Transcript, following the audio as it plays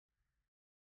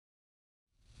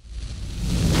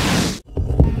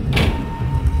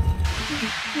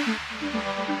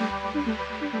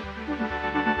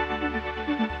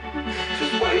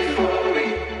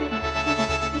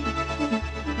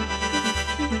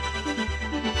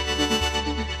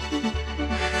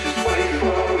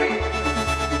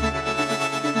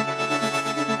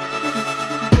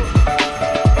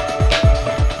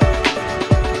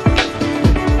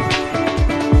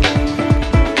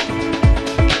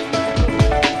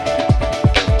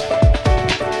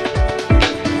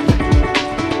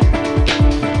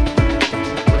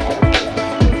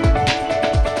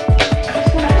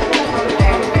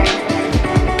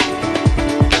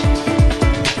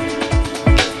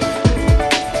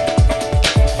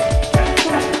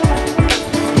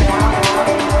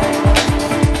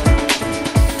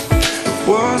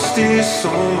so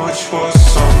much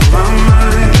what's on my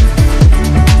mind.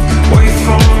 Wait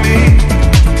for me.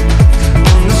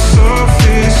 On the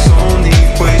surface, only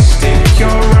wasting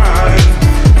your right.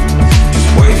 Just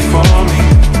wait for me.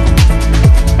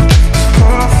 It's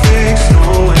perfect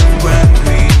knowing when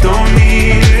we don't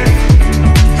need it.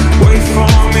 Wait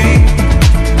for me.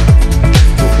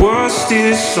 The worst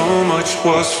is so much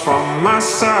worse from my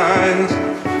side.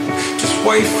 Just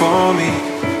wait for me.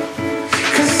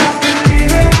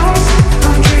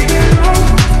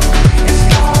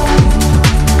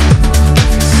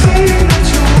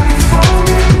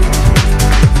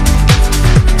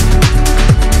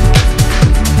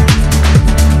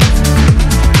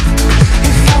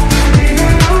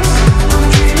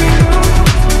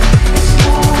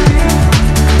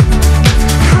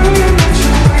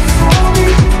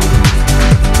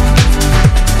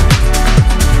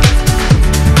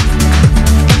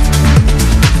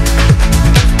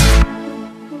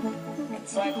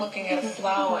 It's like looking at a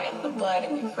flower in the bud,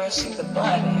 and you first see the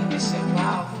bud and you say,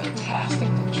 wow, fantastic,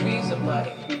 the trees are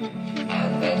budding.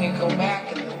 And then you go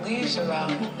back and the leaves are out,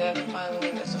 and then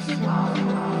finally there's a flower.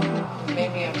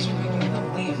 Maybe I'm bringing the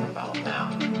leaf about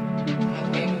now.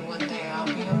 And maybe one day I'll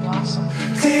be a blossom.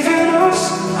 Leaving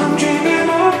us, I'm dreaming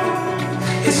of